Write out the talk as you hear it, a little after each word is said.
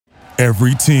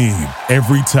Every team,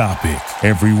 every topic,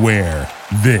 everywhere.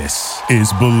 This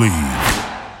is Believe.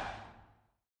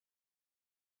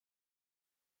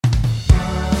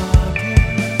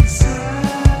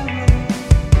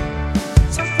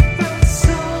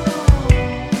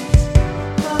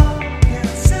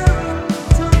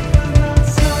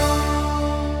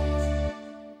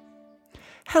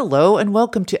 Hello and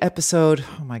welcome to episode,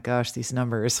 oh my gosh, these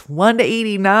numbers,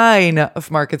 189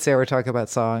 of Mark and Sarah Talk About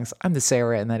Songs. I'm the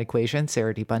Sarah in that equation,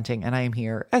 Sarah D. Bunting, and I am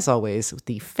here, as always, with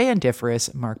the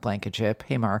fandiferous Mark Blankenship.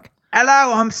 Hey, Mark.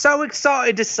 Hello, I'm so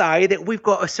excited to say that we've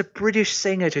got us a British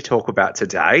singer to talk about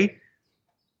today.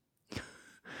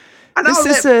 I know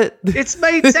it's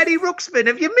me, Teddy Ruxpin.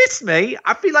 Have you missed me?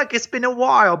 I feel like it's been a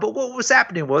while, but what was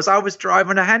happening was I was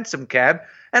driving a hansom cab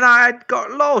and I had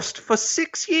got lost for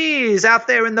 6 years out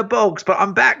there in the bogs, but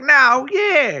I'm back now,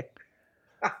 yeah.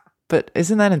 But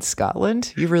isn't that in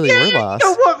Scotland? You really were lost. You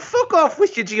know what? Fuck off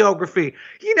with your geography.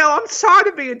 You know, I'm tired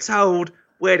of being told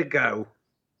where to go.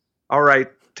 All right,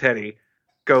 Teddy,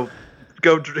 go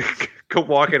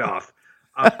walk it off.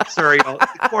 Sorry,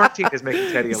 quarantine is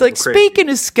making Teddy a little crazy. Speaking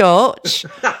of Scotch,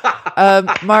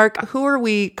 Mark, who are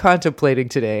we contemplating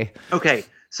today? Okay,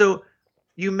 so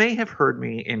you may have heard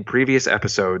me in previous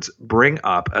episodes bring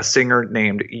up a singer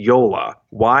named Yola,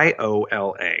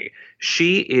 Y-O-L-A.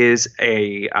 She's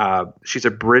a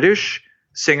British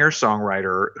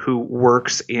singer-songwriter who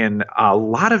works in a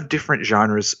lot of different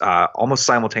genres almost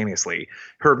simultaneously.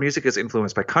 Her music is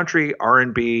influenced by country,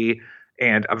 R&B,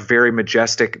 and a very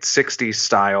majestic 60s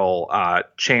style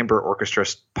chamber orchestra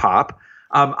pop.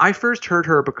 I first heard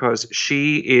her because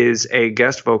she is a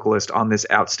guest vocalist on this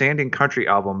outstanding country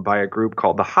album by a group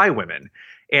called the Highwomen.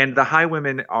 And the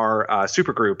Highwomen are a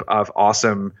supergroup of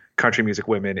awesome country music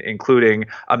women, including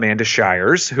Amanda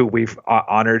Shires, who we've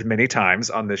honored many times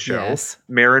on this show. Yes.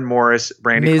 Maren Morris,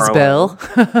 Brandy Ms. Carlisle.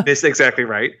 Bell. That's exactly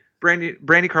right.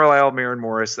 Brandy Carlisle, Maren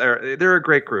Morris, they're a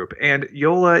great group. And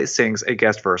Yola sings a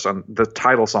guest verse on the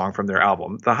title song from their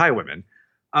album, The Highwomen.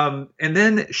 And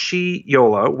then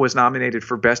Yola, was nominated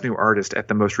for Best New Artist at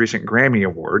the most recent Grammy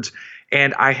Awards.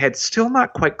 And I had still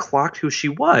not quite clocked who she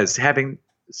was, having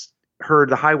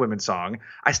heard the Highwomen song.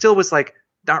 I still was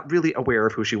not really aware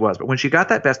of who she was. But when she got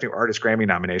that Best New Artist Grammy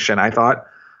nomination, I thought,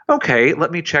 okay, let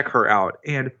me check her out.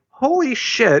 And holy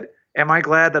shit, am I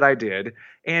glad that I did.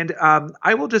 And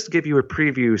I will just give you a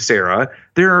preview, Sarah.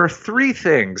 There are 3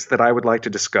 things that I would like to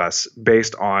discuss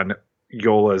based on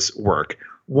Yola's work.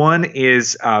 One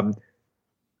is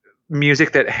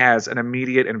music that has an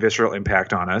immediate and visceral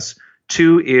impact on us.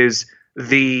 2 is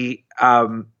the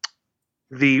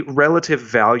relative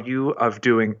value of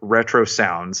doing retro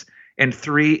sounds. And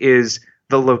 3 is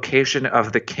the location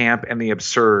of the camp and the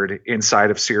absurd inside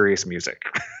of serious music.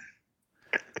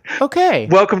 Okay.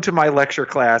 Welcome to my lecture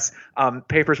class.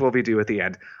 Papers will be due at the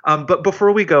end. But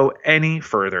before we go any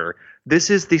further, this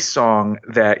is the song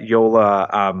that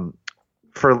Yola,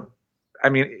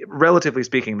 relatively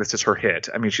speaking, this is her hit.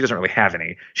 I mean, she doesn't really have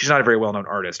any. She's not a very well-known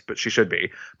artist, but she should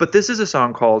be. But this is a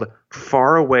song called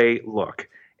Far Away Look.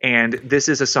 And this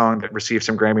is a song that received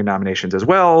some Grammy nominations as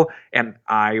well. And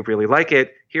I really like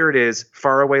it. Here it is,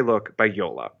 Far Away Look by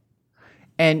Yola.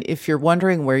 And if you're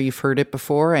wondering where you've heard it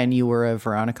before and you were a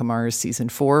Veronica Mars season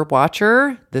 4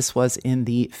 watcher, this was in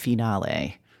the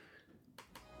finale.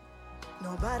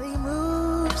 Nobody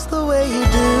moves the way you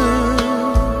do.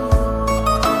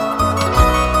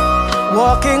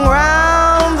 Walking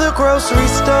round the grocery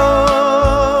store.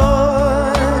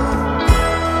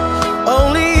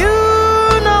 Only you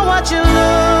know what you're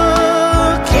looking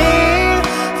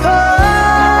for.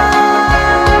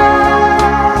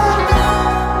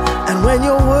 And when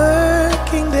your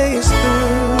working day is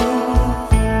through,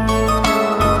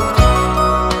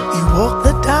 you walk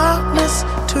the darkness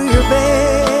to your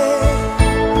bed.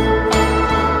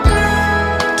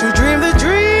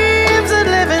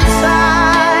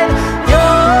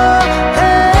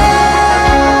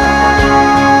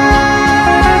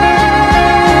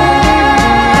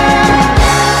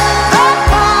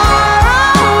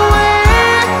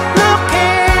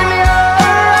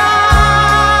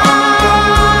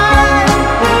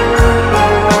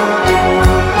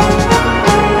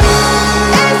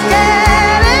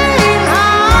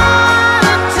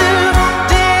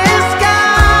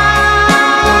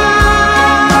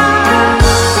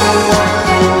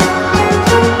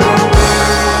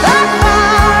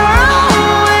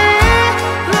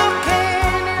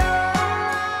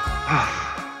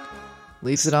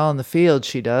 Leaves it all in the field,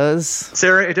 she does.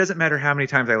 Sarah, it doesn't matter how many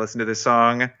times I listen to this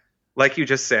song. Like you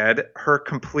just said, her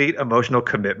complete emotional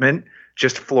commitment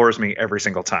just floors me every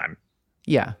single time.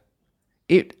 Yeah.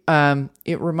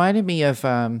 It reminded me of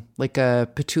like a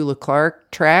Petula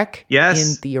Clark track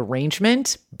Yes. in the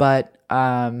arrangement, but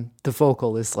the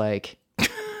vocal is like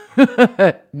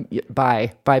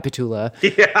by Petula.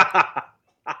 Yeah.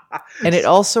 And it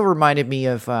also reminded me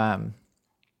of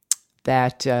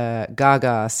that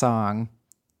Gaga song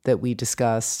that we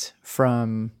discussed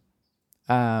from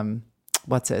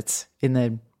what's it in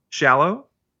the Shallow?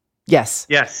 yes.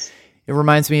 Yes. It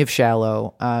reminds me of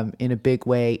Shallow in a big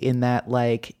way, in that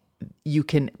like you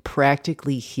can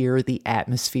practically hear the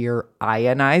atmosphere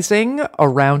ionizing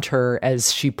around her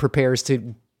as she prepares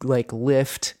to like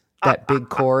lift that big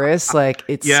chorus. Like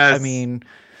it's, Yes. I mean,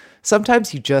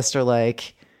 sometimes you just are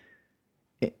like,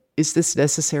 is this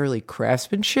necessarily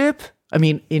craftsmanship? I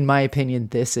mean, in my opinion,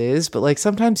 this is, but like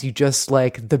sometimes you just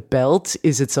like the belt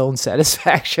is its own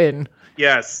satisfaction.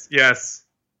 Yes. Yes.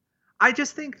 I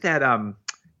just think that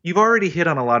you've already hit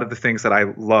on a lot of the things that I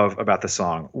love about the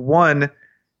song. One,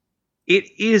 it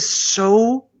is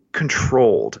so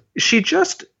controlled. She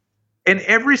just, in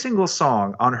every single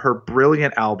song on her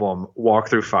brilliant album, Walk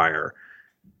Through Fire,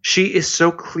 she is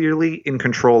so clearly in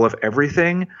control of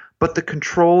everything, but the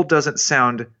control doesn't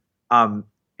sound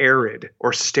arid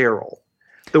or sterile.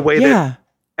 The way that,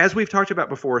 as we've talked about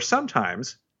before,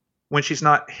 sometimes when she's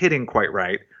not hitting quite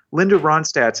right, Linda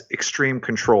Ronstadt's extreme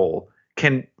control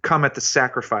can come at the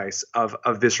sacrifice of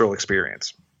a visceral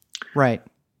experience. Right.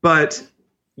 But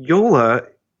Yola,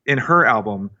 in her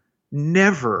album,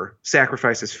 never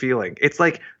sacrifices feeling. It's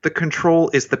like the control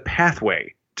is the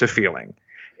pathway to feeling.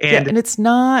 And it's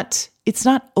not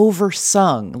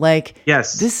oversung. Like,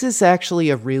 yes, this is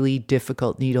actually a really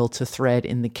difficult needle to thread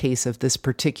in the case of this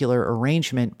particular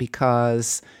arrangement,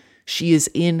 because she is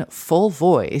in full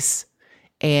voice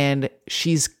and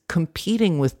she's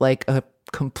competing with like a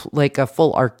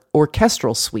full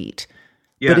orchestral suite.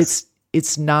 yes. But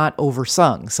it's not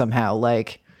oversung somehow.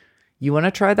 Like, you want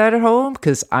to try that at home?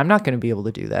 Because I'm not going to be able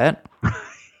to do that.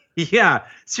 Yeah,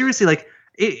 seriously, like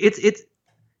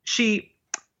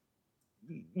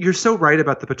you're so right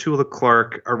about the Petula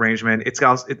Clark arrangement. It's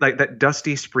like that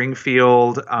Dusty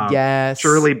Springfield, Yes.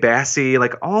 Shirley Bassey,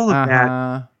 like all of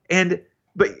that.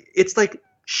 But it's like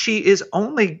she is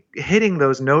only hitting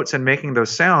those notes and making those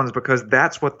sounds because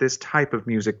that's what this type of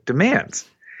music demands.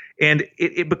 And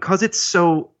it because it's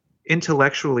so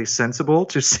intellectually sensible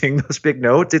to sing those big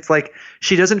notes, it's like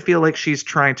she doesn't feel like she's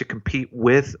trying to compete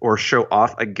with or show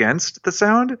off against the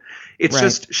sound. It's Right.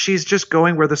 just she's just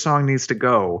going where the song needs to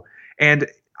go. And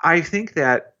I think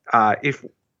that if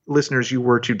listeners, you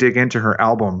were to dig into her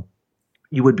album,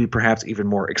 you would be perhaps even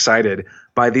more excited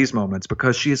by these moments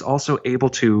because she is also able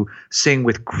to sing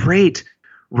with great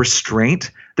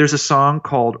restraint. There's a song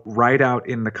called Ride Out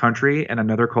in the Country and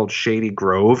another called Shady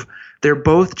Grove. They're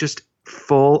both just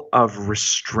full of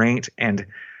restraint. And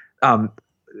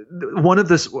one of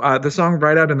the song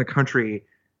Ride Out in the Country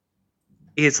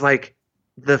is like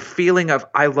the feeling of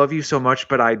I love you so much,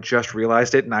 but I just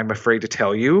realized it and I'm afraid to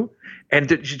tell you.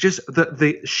 And she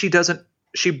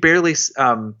barely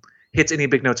hits any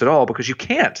big notes at all because you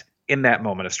can't in that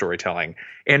moment of storytelling.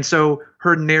 And so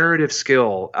her narrative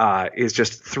skill is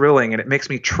just thrilling, and it makes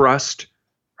me trust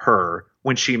her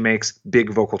when she makes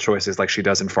big vocal choices like she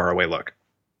does in Far Away Look.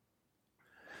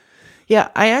 Yeah,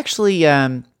 I actually,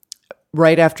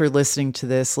 right after listening to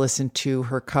this, listened to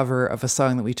her cover of a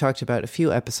song that we talked about a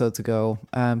few episodes ago,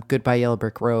 Goodbye Yellow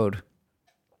Brick Road.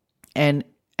 And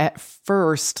at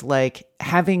first, like,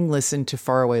 having listened to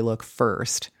Far Away Look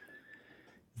first,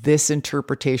 this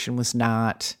interpretation was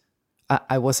not,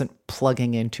 I wasn't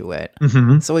plugging into it.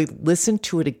 Mm-hmm. So I listened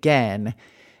to it again,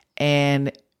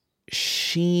 and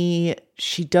she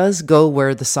does go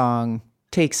where the song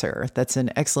takes her. That's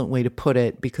an excellent way to put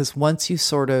it, because once you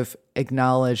sort of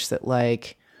acknowledge that,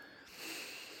 like,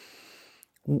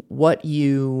 what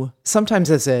you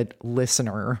sometimes as a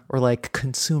listener or like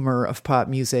consumer of pop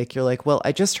music, you're like, well,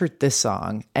 I just heard this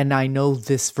song and I know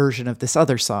this version of this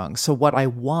other song. So what I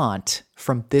want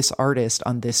from this artist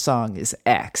on this song is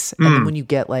X. And then when you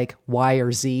get like Y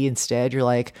or Z instead, you're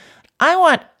like, I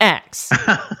want X.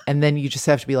 And then you just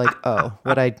have to be like, oh,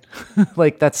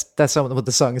 like, that's not what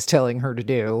the song is telling her to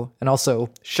do. And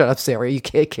also, shut up, Sarah, you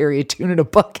can't carry a tune in a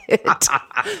bucket.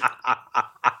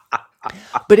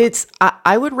 But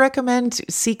I would recommend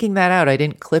seeking that out. I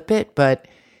didn't clip it, but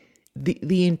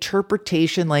the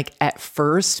interpretation, like, at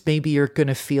first, maybe you're going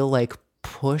to feel like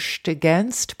pushed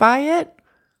against by it,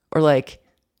 or like,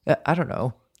 I don't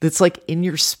know. It's like in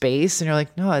your space and you're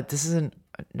like, no, I'm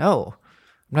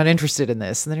not interested in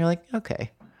this. And then you're like, okay.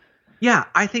 Yeah,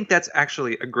 I think that's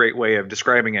actually a great way of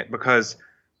describing it, because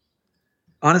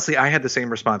honestly, I had the same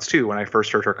response too when I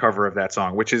first heard her cover of that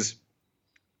song, which is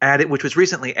which was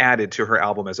recently added to her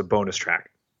album as a bonus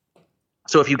track.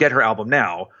 So if you get her album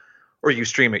now or you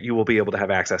stream it, you will be able to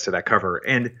have access to that cover.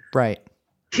 And right.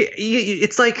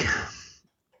 It's like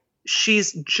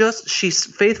she's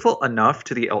faithful enough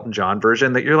to the Elton John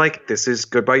version that you're like, this is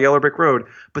Goodbye Yellow Brick Road.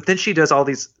 But then she does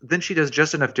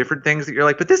just enough different things that you're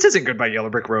like, but this isn't Goodbye Yellow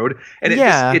Brick Road. And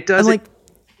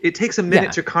it takes a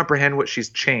minute to comprehend what she's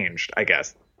changed, I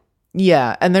guess.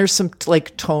 Yeah. And there's some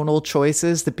like tonal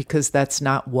choices that, because that's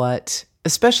not what,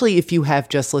 especially if you have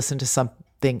just listened to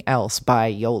something else by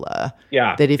Yola.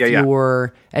 Yeah. That if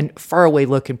you're, and Far Away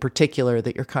Look in particular,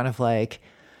 that you're kind of like,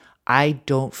 I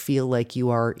don't feel like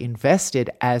you are invested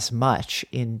as much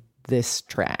in this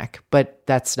track, but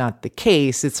that's not the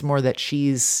case. It's more that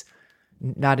she's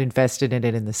not invested in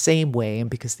it in the same way. And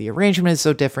because the arrangement is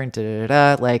so different,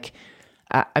 like,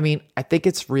 I mean, I think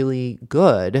it's really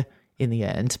good in the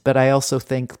end, but I also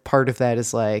think part of that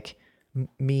is like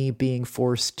me being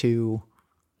forced to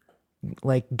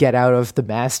like get out of the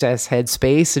Mast-ass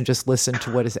headspace and just listen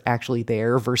to what is actually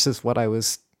there versus what I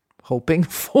was hoping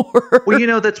for.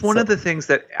 Well, that's one of the things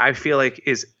that I feel like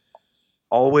is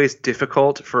always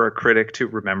difficult for a critic to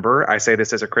remember. I say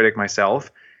this as a critic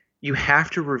myself. You have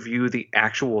to review the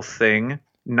actual thing,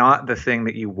 not the thing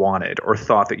that you wanted or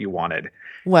thought that you wanted.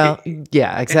 Well,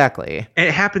 yeah, exactly. And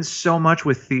it happens so much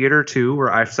with theater too,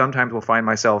 where I sometimes will find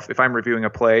myself, if I'm reviewing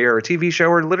a play or a TV show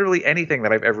or literally anything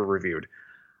that I've ever reviewed,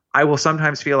 I will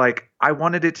sometimes feel like I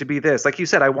wanted it to be this. Like you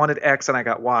said, I wanted X and I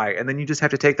got Y. And then you just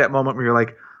have to take that moment where you're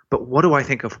like, but what do I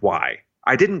think of Y?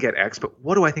 I didn't get X, but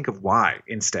what do I think of Y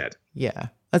instead? Yeah.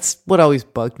 That's what always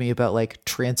bugged me about like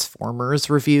Transformers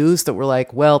reviews that were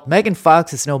like, well, Megan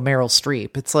Fox is no Meryl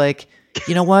Streep. It's like,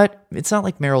 you know what? It's not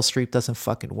like Meryl Streep doesn't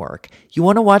fucking work. You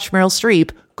want to watch Meryl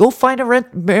Streep, go find a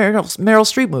Meryl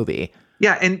Streep movie.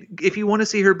 Yeah, and if you want to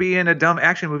see her be in a dumb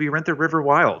action movie, rent The River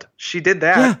Wild. She did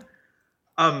that.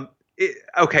 Yeah.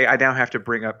 Okay, I now have to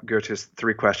bring up Goethe's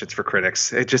 3 questions for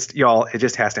critics. It just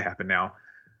has to happen now.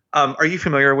 Are you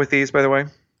familiar with these, by the way?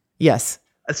 Yes.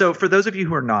 So for those of you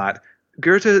who are not,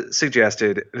 Goethe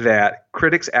suggested that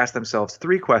critics ask themselves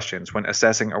 3 questions when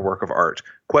assessing a work of art.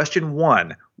 Question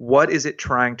 1, what is it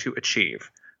trying to achieve?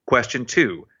 Question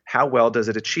 2, how well does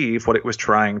it achieve what it was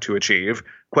trying to achieve?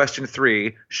 Question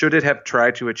 3, should it have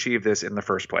tried to achieve this in the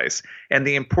first place? And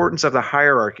the importance of the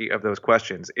hierarchy of those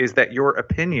questions is that your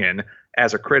opinion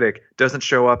as a critic doesn't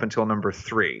show up until number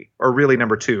 3, or really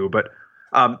number 2, but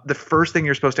the first thing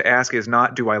you're supposed to ask is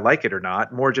not, do I like it or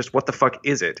not? More just, what the fuck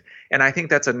is it? And I think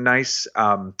that's a nice,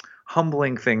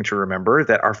 humbling thing to remember,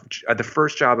 that the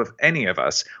first job of any of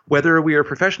us, whether we are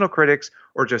professional critics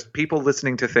or just people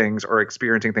listening to things or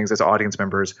experiencing things as audience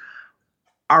members,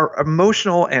 our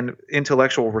emotional and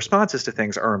intellectual responses to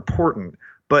things are important,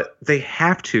 but they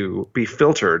have to be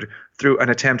filtered through an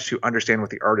attempt to understand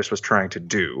what the artist was trying to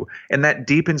do. And that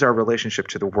deepens our relationship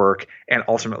to the work and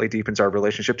ultimately deepens our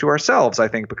relationship to ourselves, I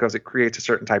think, because it creates a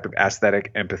certain type of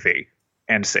aesthetic empathy.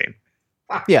 End scene.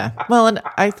 Yeah. Well, and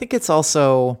I think it's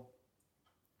also,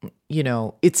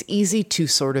 it's easy to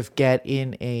sort of get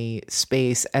in a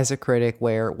space as a critic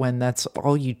where when that's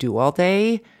all you do all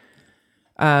day,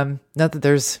 not that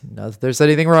there's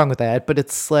anything wrong with that, but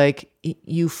it's like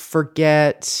you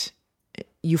forget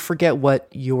what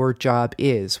your job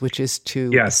is, which is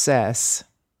to assess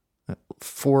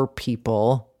for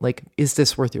people, like, is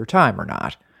this worth your time or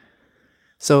not?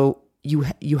 So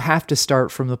you have to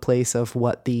start from the place of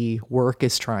what the work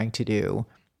is trying to do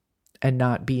and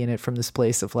not be in it from this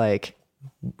place of like,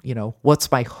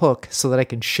 what's my hook so that I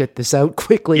can shit this out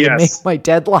quickly and make my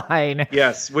deadline.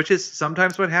 Yes, which is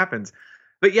sometimes what happens.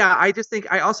 But yeah,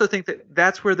 I also think that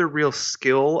that's where the real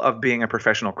skill of being a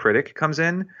professional critic comes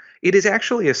in. It is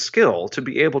actually a skill to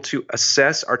be able to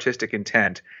assess artistic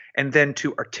intent and then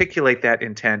to articulate that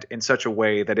intent in such a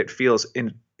way that it feels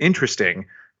interesting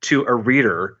to a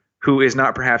reader who is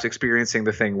not perhaps experiencing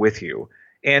the thing with you.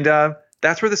 And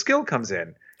that's where the skill comes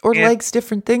in. Or likes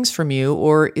different things from you,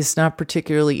 or is not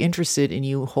particularly interested in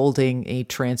you holding a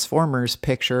Transformers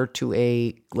picture to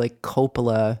a like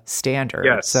Coppola standard.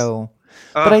 Yes. So...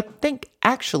 But I think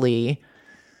actually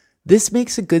this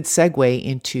makes a good segue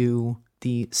into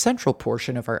the central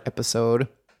portion of our episode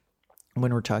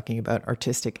when we're talking about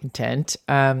artistic intent,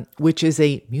 which is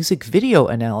a music video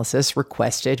analysis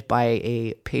requested by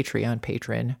a Patreon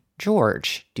patron,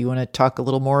 George. Do you want to talk a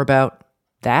little more about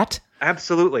that?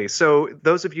 Absolutely. So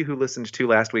those of you who listened to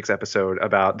last week's episode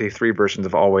about the 3 versions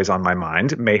of Always on My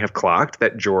Mind may have clocked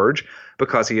that George,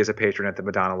 because he is a patron at the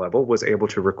Madonna level, was able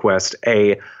to request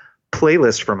a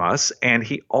playlist from us, and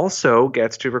he also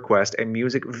gets to request a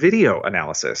music video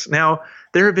analysis. Now,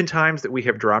 There have been times that we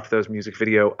have dropped those music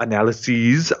video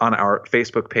analyses on our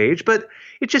Facebook page, but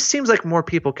it just seems like more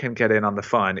people can get in on the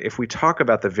fun if we talk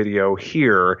about the video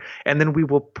here, and then we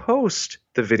will post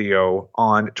the video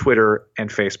on Twitter and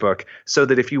Facebook so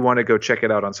that if you want to go check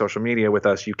it out on social media with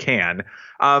us, you can.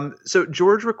 So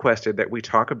George requested that we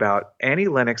talk about Annie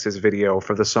Lennox's video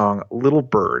for the song Little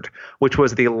Bird, which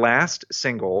was the last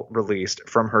single released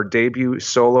from her debut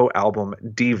solo album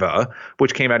Diva,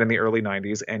 which came out in the early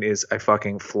 90s and is a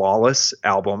fucking flawless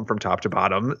album from top to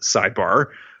bottom. Sidebar.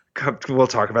 We'll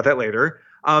talk about that later.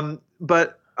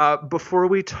 But before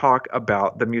we talk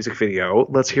about the music video,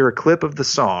 let's hear a clip of the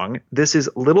song. This is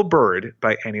Little Bird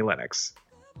by Annie Lennox.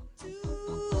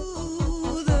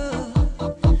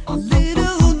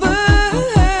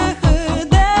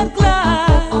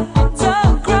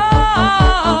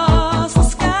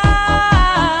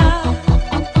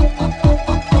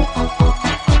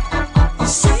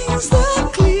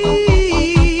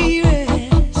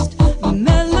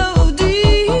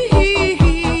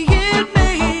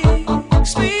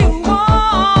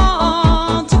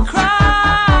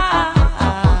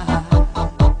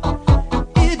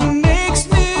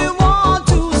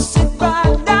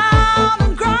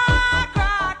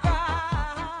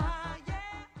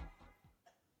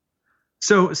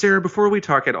 So, Sarah, before we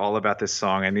talk at all about this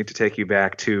song, I need to take you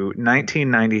back to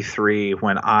 1993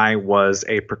 when I was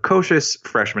a precocious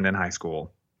freshman in high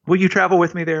school. Will you travel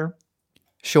with me there?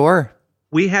 Sure.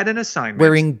 We had an assignment.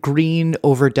 Wearing green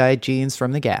over-dyed jeans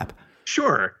from the Gap.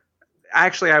 Sure.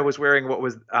 Actually, I was wearing what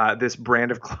was this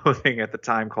brand of clothing at the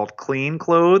time called Clean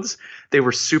Clothes. They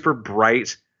were super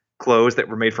bright clothes that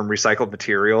were made from recycled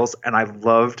materials, and I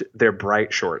loved their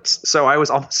bright shorts. So I was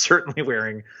almost certainly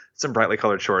wearing some brightly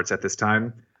colored shorts at this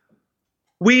time.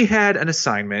 We had an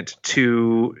assignment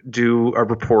to do a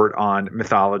report on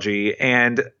mythology,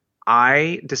 and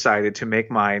I decided to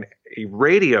make mine a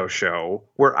radio show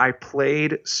where I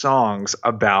played songs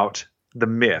about the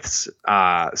myths.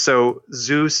 So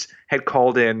Zeus had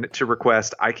called in to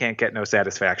request I Can't Get No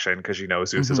Satisfaction, because you know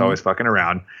Zeus is always fucking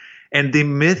around. And the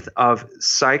myth of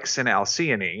Syx and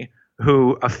Alcyone,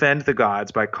 who offend the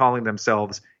gods by calling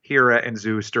themselves Hera and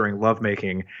Zeus during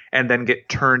lovemaking, and then get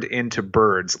turned into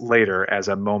birds later as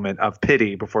a moment of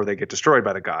pity before they get destroyed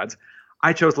by the gods.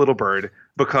 I chose Little Bird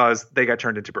because they got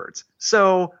turned into birds.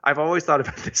 So I've always thought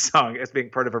about this song as being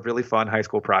part of a really fun high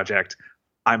school project.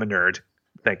 I'm a nerd.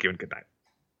 Thank you and good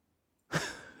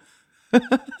night.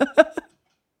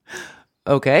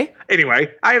 Okay.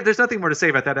 Anyway, there's nothing more to say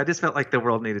about that. I just felt like the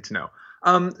world needed to know.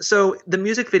 So the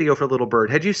music video for Little Bird,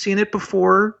 had you seen it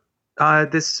before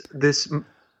this analysis?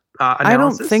 I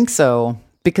don't think so,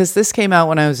 because this came out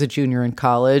when I was a junior in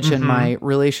college, and my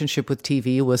relationship with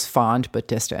TV was fond but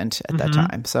distant at that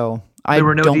time. So there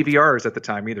were no DVRs at the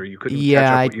time either. You couldn't catch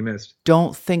up what you missed.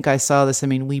 Don't think I saw this. I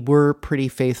mean, we were pretty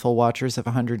faithful watchers of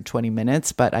 120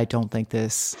 minutes, but I don't think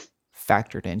this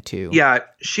factored into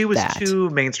she was too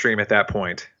mainstream at that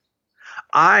point.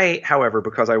 I, however,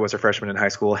 because I was a freshman in high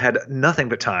school, had nothing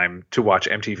but time to watch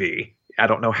MTV. I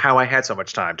don't know how I had so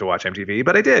much time to watch MTV,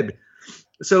 but I did.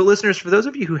 So listeners, for those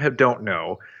of you who don't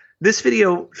know, this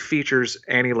video features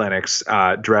Annie Lennox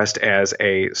dressed as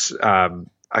a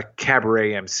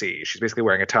cabaret MC. She's basically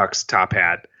wearing a tux, top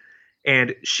hat,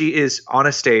 and she is on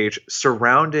a stage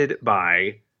surrounded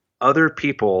by other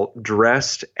people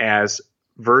dressed as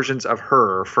versions of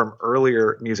her from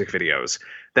earlier music videos.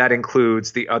 That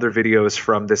includes the other videos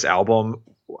from this album,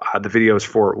 the videos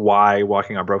for Why,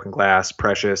 Walking on Broken Glass,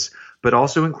 Precious, but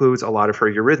also includes a lot of her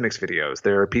Eurythmics videos.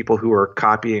 There are people who are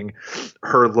copying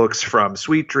her looks from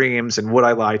Sweet Dreams and Would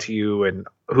I Lie to You and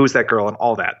Who's That Girl and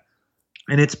all that.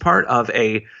 And it's part of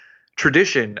a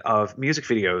tradition of music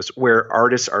videos where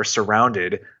artists are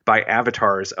surrounded by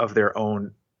avatars of their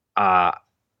own by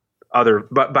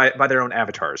their own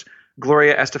avatars.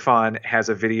 Gloria Estefan has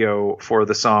a video for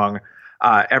the song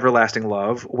Everlasting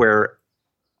Love, where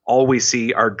all we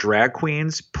see are drag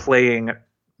queens playing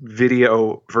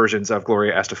video versions of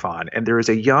Gloria Estefan. And there is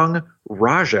a young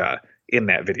Raja in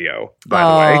that video, by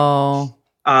the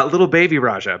way. Little baby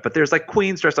Raja. But there's like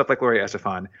queens dressed up like Gloria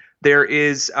Estefan. There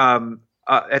is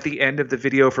at the end of the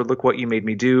video for Look What You Made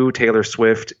Me Do, Taylor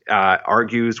Swift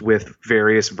argues with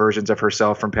various versions of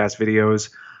herself from past videos.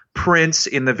 Prince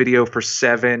in the video for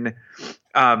Seven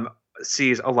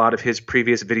sees a lot of his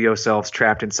previous video selves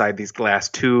trapped inside these glass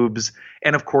tubes.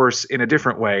 And of course, in a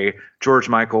different way, George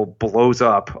Michael blows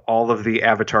up all of the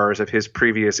avatars of his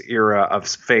previous era of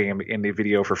fame in the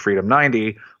video for Freedom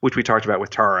 90, which we talked about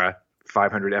with Tara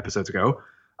 500 episodes ago.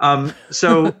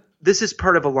 So this is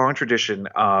part of a long tradition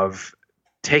of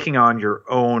taking on your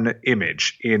own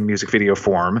image in music video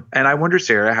form. And I wonder,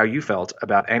 Sarah, how you felt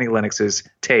about Annie Lennox's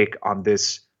take on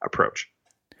this approach.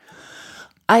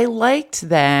 I liked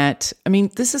that. I mean,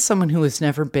 this is someone who has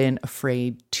never been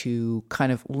afraid to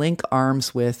kind of link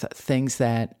arms with things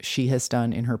that she has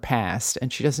done in her past.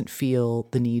 And she doesn't feel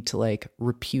the need to like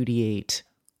repudiate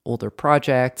older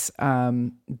projects,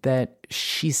 that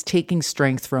she's taking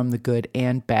strength from the good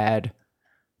and bad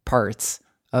parts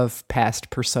of past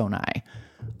personae.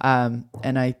 And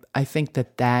I think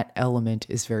that element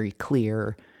is very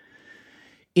clear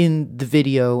in the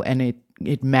video, and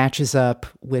it matches up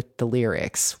with the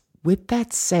lyrics. With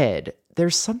that said,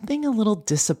 there's something a little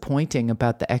disappointing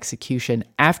about the execution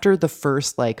after the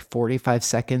first like 45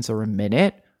 seconds or a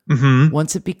minute. Mm-hmm.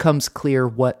 Once it becomes clear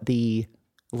what the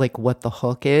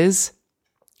hook is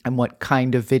and what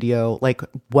kind of video, like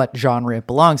what genre it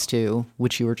belongs to,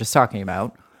 which you were just talking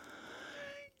about,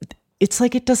 it's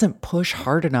like it doesn't push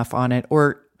hard enough on it.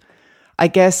 Or I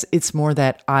guess it's more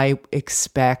that I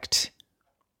expect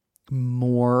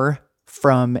more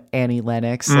from Annie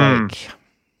Lennox, like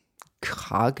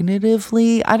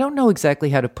cognitively. I don't know exactly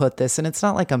how to put this, and it's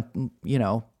not like I'm,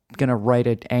 gonna write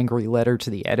an angry letter to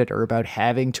the editor about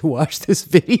having to watch this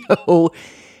video.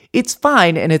 It's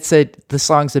fine, and the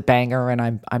song's a banger, and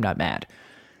I'm not mad.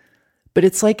 But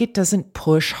it's like it doesn't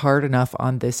push hard enough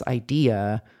on this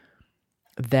idea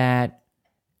that,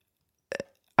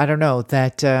 I don't know,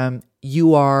 that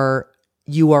you are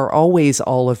always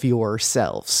all of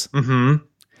yourselves. Mm-hmm.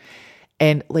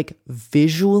 And like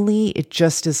visually, it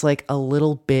just is like a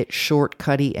little bit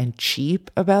shortcutty and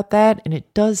cheap about that. And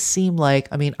it does seem like,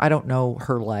 I mean, I don't know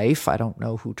her life. I don't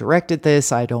know who directed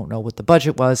this. I don't know what the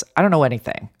budget was. I don't know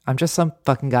anything. I'm just some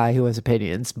fucking guy who has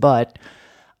opinions. But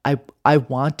I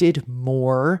wanted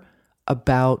more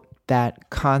about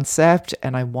that concept,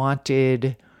 and I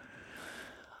wanted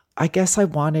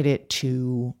it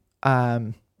to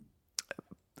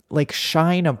like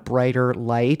shine a brighter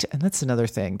light. And that's another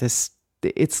thing.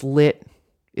 It's lit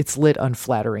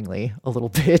unflatteringly a little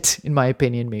bit, in my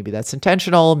opinion. Maybe that's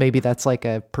intentional. Maybe that's like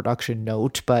a production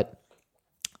note, but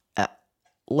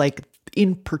like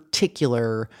in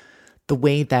particular, the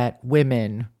way that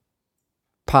women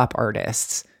pop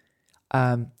artists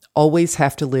always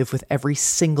have to live with every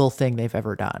single thing they've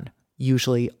ever done,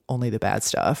 usually only the bad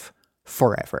stuff,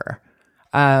 forever.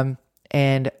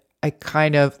 And I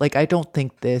kind of like, I don't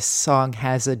think this song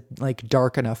has a like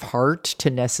dark enough heart to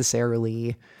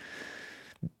necessarily,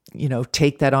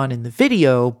 take that on in the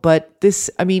video. But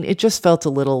this, I mean, it just felt a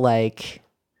little like,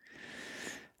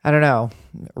 I don't know,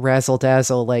 razzle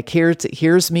dazzle. Like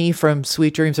here's me from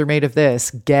Sweet Dreams Are Made of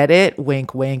This. Get it?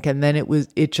 Wink, wink. And then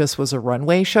it just was a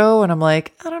runway show. And I'm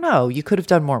like, I don't know, you could have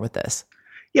done more with this.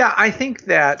 Yeah, I think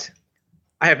that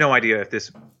I have no idea if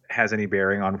this has any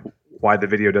bearing on why the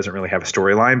video doesn't really have a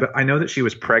storyline, but I know that she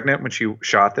was pregnant when she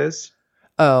shot this.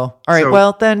 Oh, all right. So,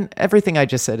 well, then everything I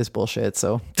just said is bullshit.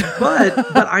 So, but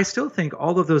I still think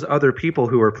all of those other people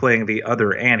who are playing the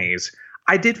other Annies,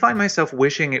 I did find myself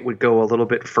wishing it would go a little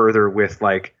bit further with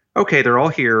like, okay, they're all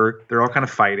here, they're all kind of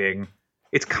fighting.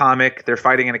 It's comic, they're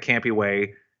fighting in a campy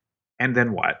way, and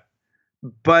then what?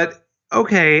 But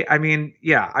okay, I mean,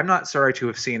 yeah, I'm not sorry to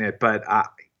have seen it, but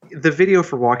the video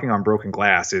for Walking on Broken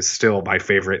Glass is still my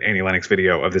favorite Annie Lennox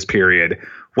video of this period.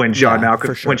 When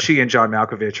when she and John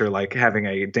Malkovich are like having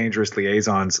a Dangerous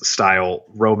Liaisons style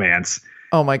romance.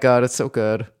 Oh my God, it's so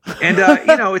good. And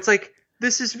it's like,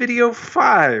 this is video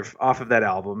 5 off of that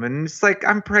album, and it's like,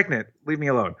 I'm pregnant, leave me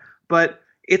alone. But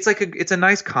it's like it's a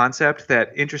nice concept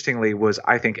that interestingly was,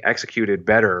 I think, executed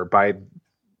better by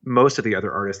most of the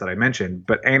other artists that I mentioned.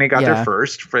 But Annie got there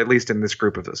first, for at least in this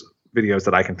group of videos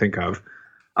that I can think of.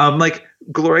 Like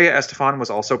Gloria Estefan was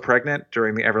also pregnant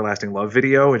during the Everlasting Love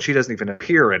video, and she doesn't even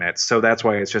appear in it. So that's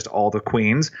why it's just all the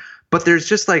queens. But there's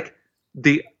just like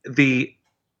the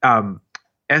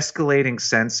escalating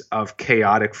sense of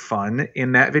chaotic fun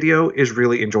in that video is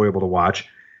really enjoyable to watch.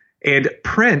 And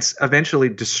Prince eventually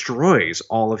destroys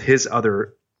all of his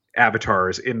other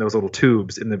avatars in those little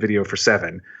tubes in the video for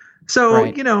 7. So,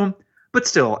 right. But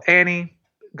still, Annie,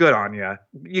 good on you.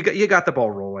 You got the ball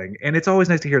rolling, and it's always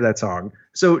nice to hear that song.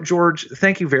 So, George,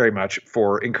 thank you very much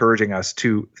for encouraging us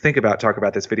to talk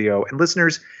about this video. And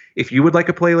listeners, if you would like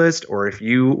a playlist or if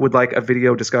you would like a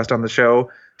video discussed on the show,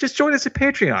 just join us at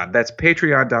Patreon. That's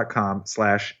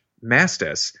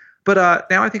patreon.com/Mastis. But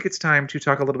now I think it's time to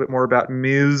talk a little bit more about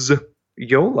Ms.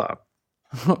 Yola.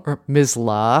 Or Ms.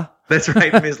 La. That's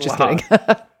right, Ms. Just La.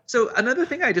 kidding. So another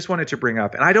thing I just wanted to bring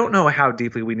up, and I don't know how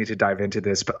deeply we need to dive into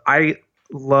this, but I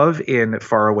love in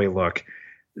Faraway Look,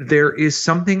 there is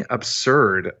something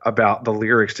absurd about the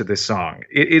lyrics to this song.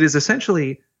 It is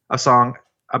essentially a song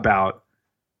about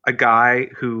a guy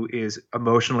who is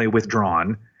emotionally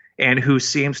withdrawn and who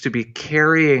seems to be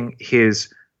carrying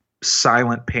his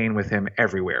silent pain with him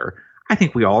everywhere. I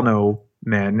think we all know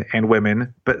men and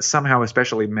women, but somehow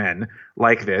especially men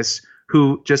like this,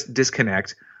 who just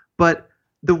disconnect. But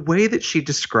the way that she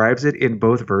describes it in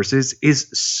both verses is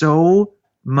so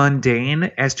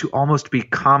mundane as to almost be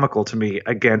comical to me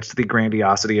against the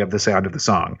grandiosity of the sound of the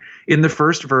song. In the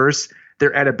first verse,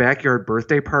 they're at a backyard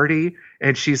birthday party,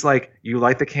 and she's like, "You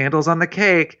light the candles on the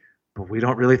cake, but we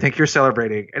don't really think you're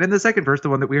celebrating." And in the second verse, the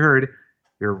one that we heard,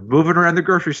 "You're moving around the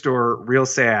grocery store real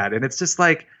sad." And it's just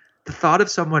like the thought of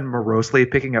someone morosely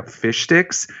picking up fish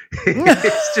sticks.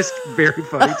 It's just very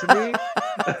funny to me.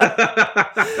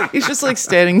 He's just like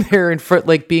standing there in front,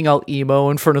 like being all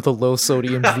emo in front of the low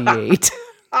sodium V8.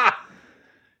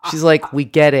 She's like, "We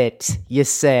get it. You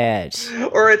sad."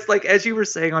 Or it's like, as you were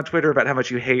saying on Twitter about how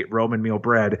much you hate Roman meal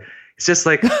bread, it's just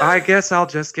like, "I guess I'll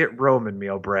just get Roman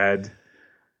meal bread.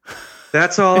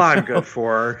 That's all I'm good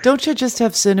for." Don't you just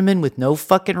have cinnamon with no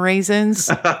fucking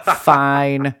raisins?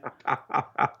 Fine.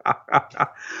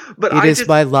 But it is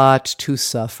my lot to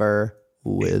suffer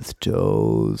with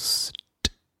toast.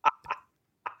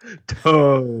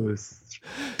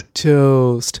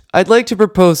 Toast. I'd like to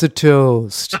propose a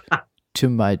toast to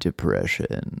my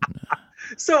depression.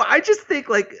 So I just think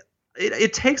like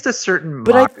it takes a certain.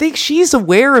 But I think she's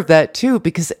aware of that too,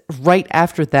 because right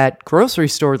after that grocery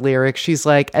store lyric, she's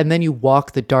like, "And then you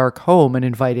walk the dark home and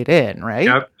invite it in," right?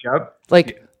 Yep.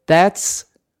 Like that's,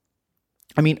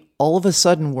 I mean, all of a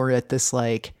sudden we're at this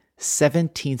like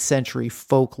 17th century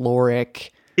folkloric.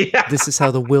 Yeah. This is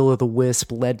how the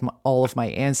will-o'-the-wisp led all of my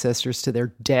ancestors to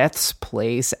their death's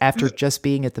place after just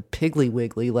being at the Piggly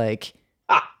Wiggly. Like,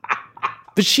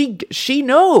 but she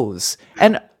knows,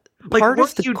 and like, part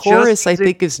of the chorus, I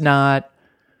think, is not.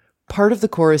 Part of the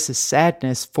chorus is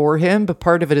sadness for him, but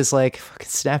part of it is like, fucking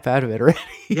snap out of it already.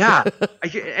 Yeah.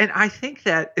 And I think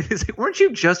that is like, weren't you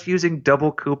just using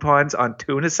double coupons on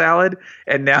tuna salad?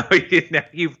 And now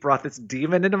you've brought this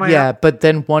demon into my house? Yeah, but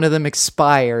then one of them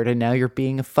expired and now you're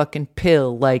being a fucking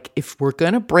pill. Like, if we're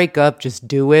going to break up, just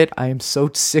do it. I am so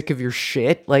sick of your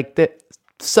shit. Like, that.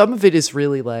 Some of it is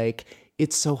really like,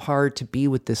 it's so hard to be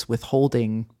with this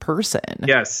withholding person.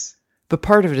 Yes. But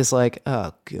part of it is like,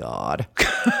 oh God.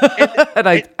 And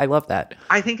I love that.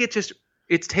 I think it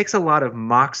takes a lot of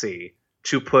moxie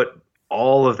to put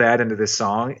all of that into this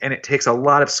song, and it takes a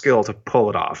lot of skill to pull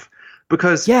it off.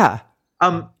 Because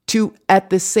to at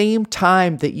the same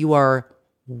time that you are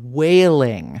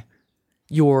wailing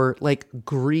your like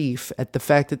grief at the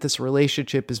fact that this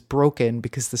relationship is broken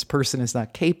because this person is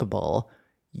not capable,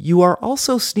 you are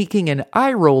also sneaking an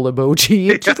eye roll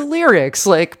emoji into the lyrics.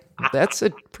 Like, that's a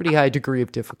pretty high degree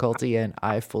of difficulty, and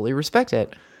I fully respect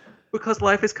it. Because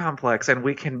life is complex, and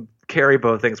we can carry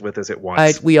both things with us at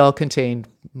once. We all contain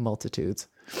multitudes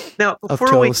now, of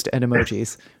toast and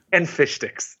emojis. And fish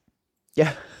sticks.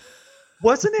 Yeah.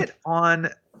 Wasn't it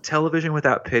on Television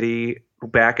Without Pity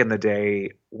back in the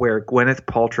day where Gwyneth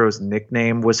Paltrow's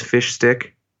nickname was Fish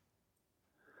Stick?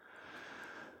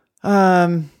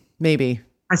 Maybe.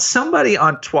 Somebody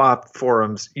on TWAP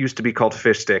forums used to be called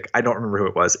Fish Stick. I don't remember who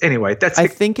it was. Anyway, I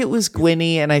think it was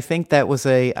Gwynny, and I think that was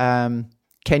a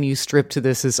can you strip to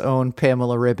this his own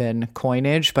Pamela Ribbon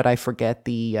coinage, but I forget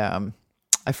the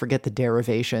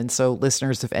derivation. So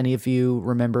listeners, if any of you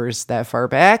remembers that far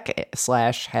back /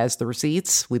 has the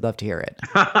receipts, we'd love to hear it.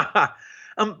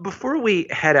 Before we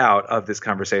head out of this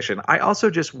conversation, I also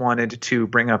just wanted to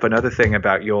bring up another thing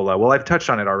about Yola. Well, I've touched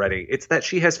on it already. It's that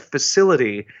she has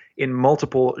facility in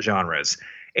multiple genres.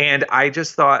 And I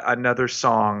just thought another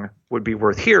song would be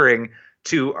worth hearing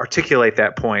to articulate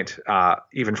that point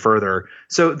even further.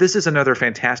 So this is another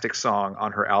fantastic song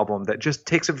on her album that just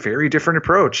takes a very different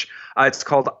approach. It's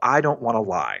called I Don't Want to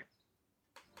Lie.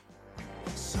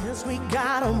 Since we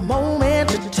got a moment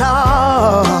to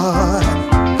talk,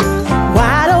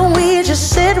 why don't we just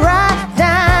sit right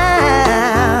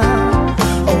down?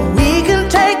 Or we can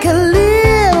take a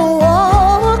little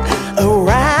walk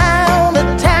around the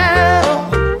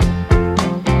town.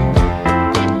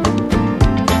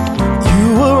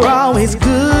 You were always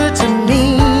good to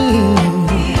me.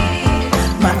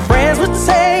 My friends would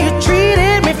say you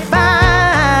treated me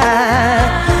fine,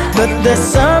 but there's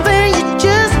something you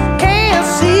just can't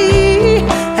see.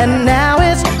 And now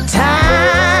it's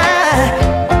time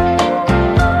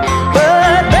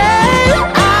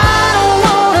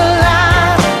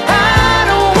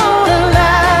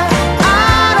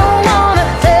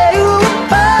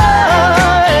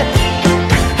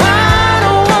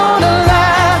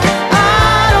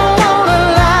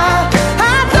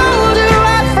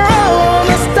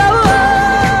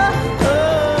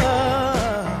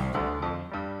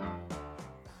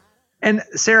And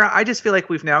Sarah, I just feel like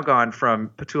we've now gone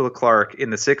from Petula Clark in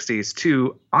the 60s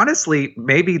to, honestly,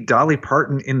 maybe Dolly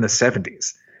Parton in the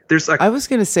 70s. There's like, I was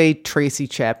going to say Tracy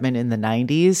Chapman in the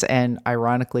 90s, and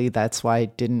ironically, that's why I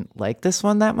didn't like this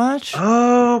one that much.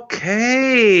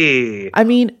 Okay. I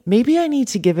mean, maybe I need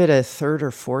to give it a third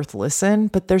or fourth listen,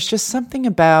 but there's just something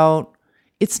about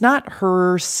it's not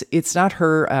her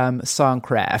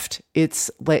songcraft.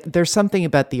 It's like there's something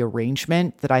about the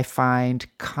arrangement that I find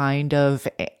kind of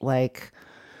like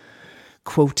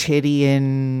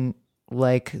quotidian,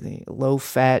 like low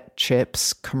fat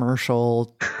chips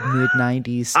commercial,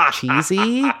 mid-90s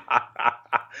cheesy.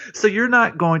 So you're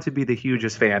not going to be the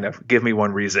hugest fan of Give Me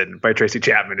One Reason by Tracy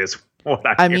Chapman is what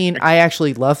I mean, I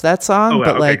actually love that song,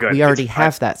 but like good. we already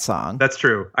have that song. That's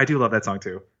true. I do love that song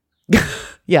too.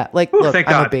 Yeah, like, Ooh, look, thank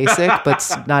I'm God. a basic,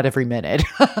 but not every minute.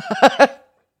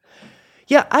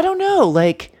 Yeah, I don't know.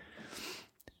 Like,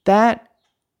 the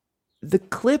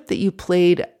clip that you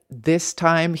played this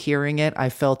time, hearing it, I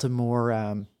felt a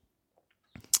more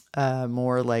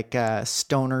like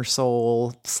Stoner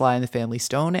Soul, Sly and the Family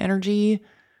Stone energy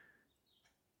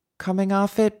coming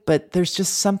off it. But there's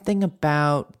just something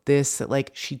about this that,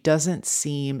 like, she doesn't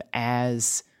seem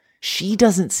as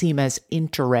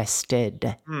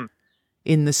interested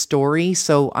in the story,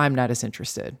 so I'm not as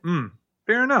interested.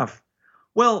 Fair enough.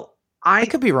 Well, I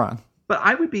could be wrong. But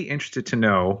I would be interested to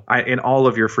know, in all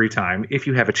of your free time, if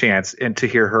you have a chance, and to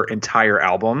hear her entire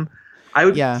album, I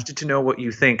would be interested to know what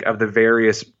you think of the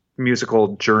various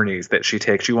musical journeys that she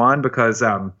takes you on, because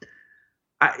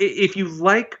if you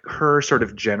like her sort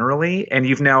of generally, and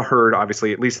you've now heard,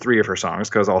 obviously, at least 3 of her songs,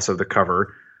 because also the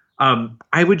cover,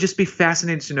 I would just be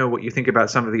fascinated to know what you think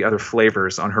about some of the other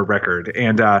flavors on her record.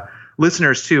 And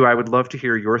listeners, too, I would love to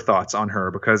hear your thoughts on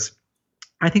her, because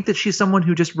I think that she's someone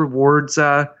who just rewards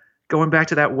going back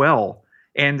to that well.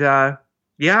 And I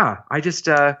just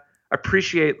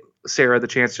appreciate, Sarah, the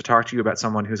chance to talk to you about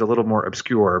someone who's a little more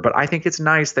obscure. But I think it's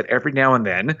nice that every now and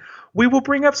then we will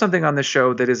bring up something on the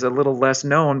show that is a little less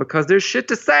known, because there's shit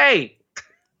to say.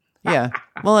 Yeah.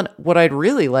 Well, and what I'd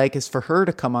really like is for her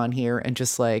to come on here and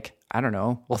just, like, I don't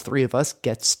know, 3 of us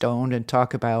get stoned and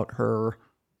talk about her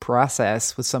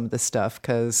process with some of this stuff.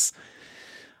 Because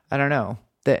I don't know,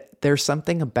 that there's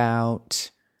something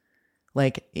about,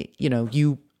 like, you know,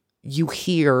 you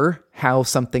hear how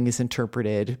something is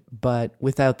interpreted, but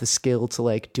without the skill to,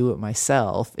 like, do it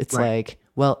myself. It's like,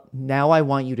 well, now I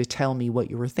want you to tell me what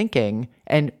you were thinking.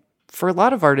 And for a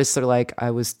lot of artists, they're like,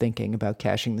 I was thinking about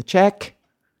cashing the check.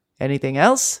 Anything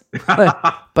else?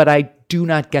 But I do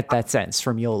not get that sense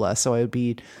from Yola. So I would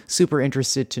be super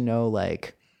interested to know,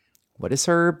 like, what is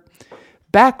her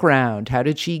background? How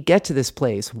did she get to this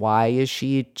place? Why is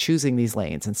she choosing these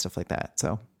lanes and stuff like that?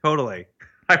 So Totally.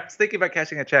 I was thinking about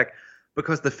cashing a check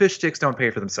because the fish sticks don't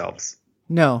pay for themselves.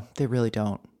 No, they really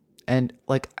don't. And,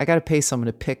 like, I got to pay someone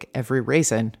to pick every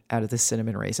raisin out of the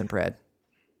cinnamon raisin bread.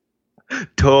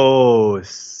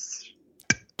 Toast.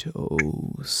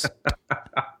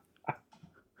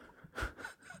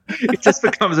 It just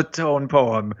becomes a tone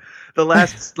poem.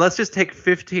 Let's just take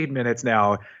 15 minutes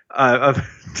now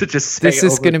to just say this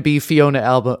is going to be Fiona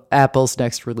Apple's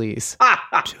next release.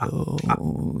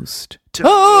 Toast.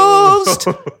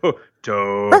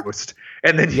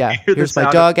 And then yeah, you hear here's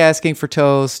my dog asking for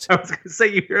toast. I was going to say,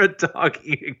 you hear a dog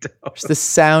eating toast. There's the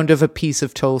sound of a piece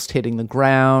of toast hitting the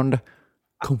ground.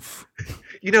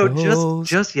 You know,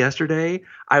 just yesterday,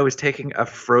 I was taking a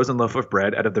frozen loaf of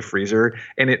bread out of the freezer,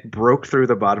 and it broke through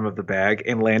the bottom of the bag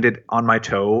and landed on my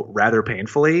toe rather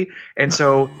painfully. And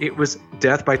so it was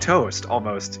death by toast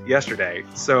almost yesterday.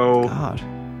 So God.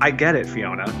 I get it,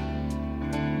 Fiona.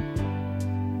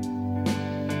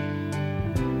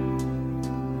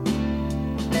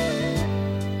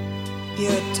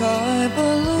 Your toy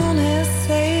balloon has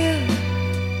sailed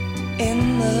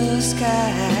in the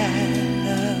sky.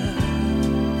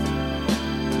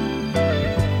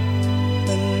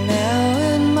 But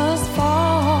now it must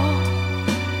fall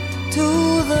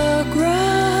to the ground.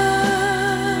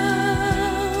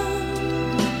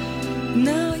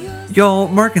 Now Y'all,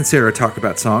 Mark and Sarah Talk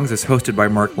About Songs is hosted by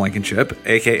Mark Blankenship,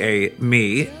 a.k.a.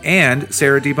 me, and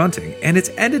Sarah D. Bunting, and it's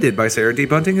edited by Sarah D.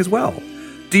 Bunting as well.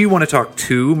 Do you want to talk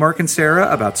to Mark and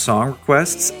Sarah about song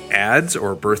requests, ads,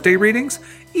 or birthday readings?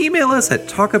 Email us at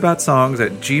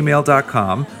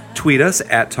talkaboutsongs@gmail.com, tweet us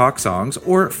at talksongs,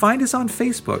 or find us on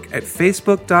Facebook at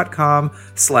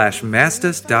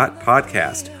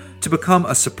facebook.com/mastus.podcast. To become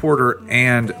a supporter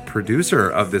and producer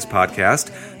of this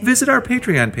podcast, visit our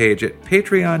Patreon page at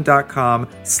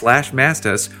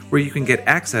patreon.com/mastus, where you can get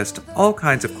access to all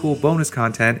kinds of cool bonus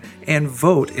content and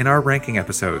vote in our ranking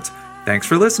episodes. Thanks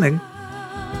for listening.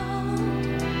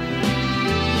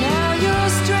 Now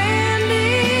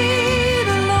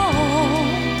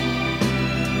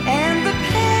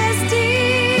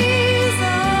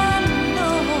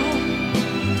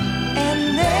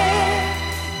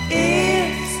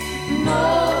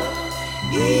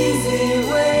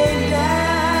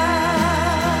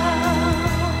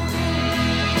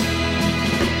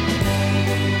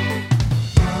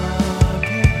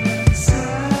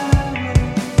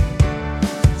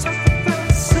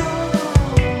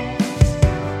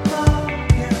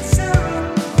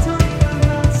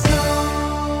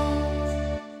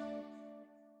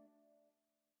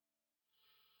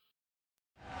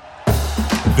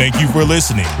Thank you for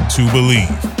listening to Believe.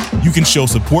 You can show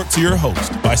support to your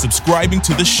host by subscribing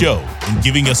to the show and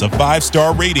giving us a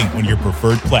 5-star rating on your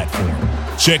preferred platform.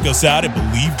 Check us out at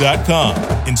Believe.com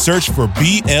and search for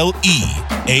BLEAV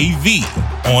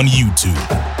on YouTube.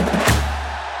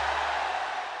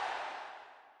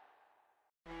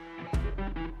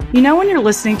 You know when you're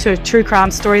listening to a true crime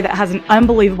story that has an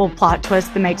unbelievable plot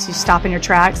twist that makes you stop in your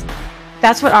tracks?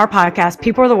 That's what our podcast,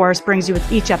 People Are the Worst, brings you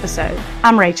with each episode.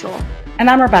 I'm Rachel. And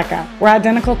I'm Rebecca. We're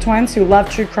identical twins who love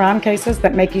true crime cases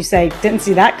that make you say, didn't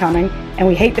see that coming, and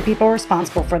we hate the people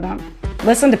responsible for them.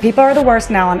 Listen to People Are the Worst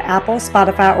now on Apple,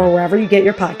 Spotify, or wherever you get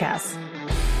your podcasts.